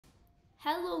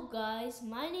Hello guys,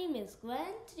 my name is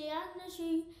Glenn. Today I'm going to show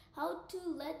you how to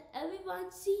let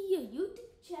everyone see your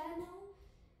YouTube channel,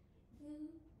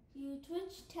 your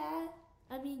Twitch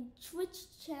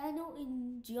channel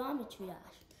in Geometry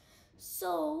Dash.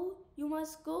 So you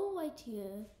must go right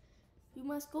here. You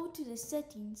must go to the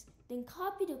settings, then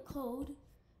copy the code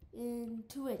in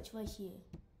Twitch right here.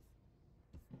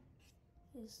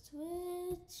 Here's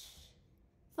Twitch.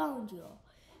 Found you.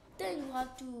 Then you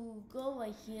have to go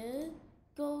right here.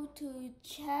 Go to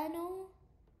channel,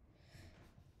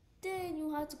 then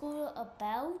you have to go to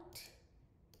about,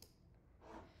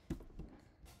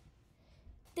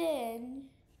 then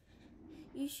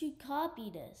you should copy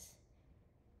this.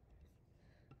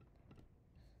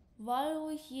 Right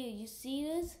over here, you see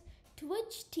this?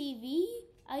 Twitch TV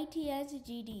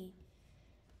ITSGD.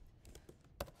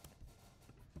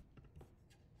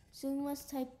 So you must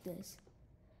type this.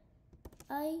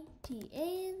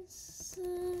 ITSGD.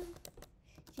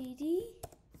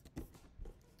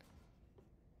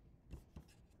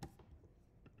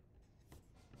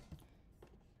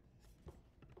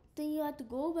 Then you have to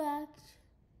go back.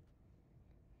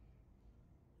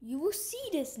 You will see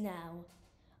this now.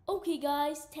 Okay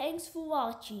guys, thanks for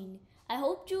watching. I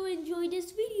hope you enjoyed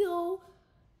this video.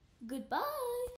 Goodbye.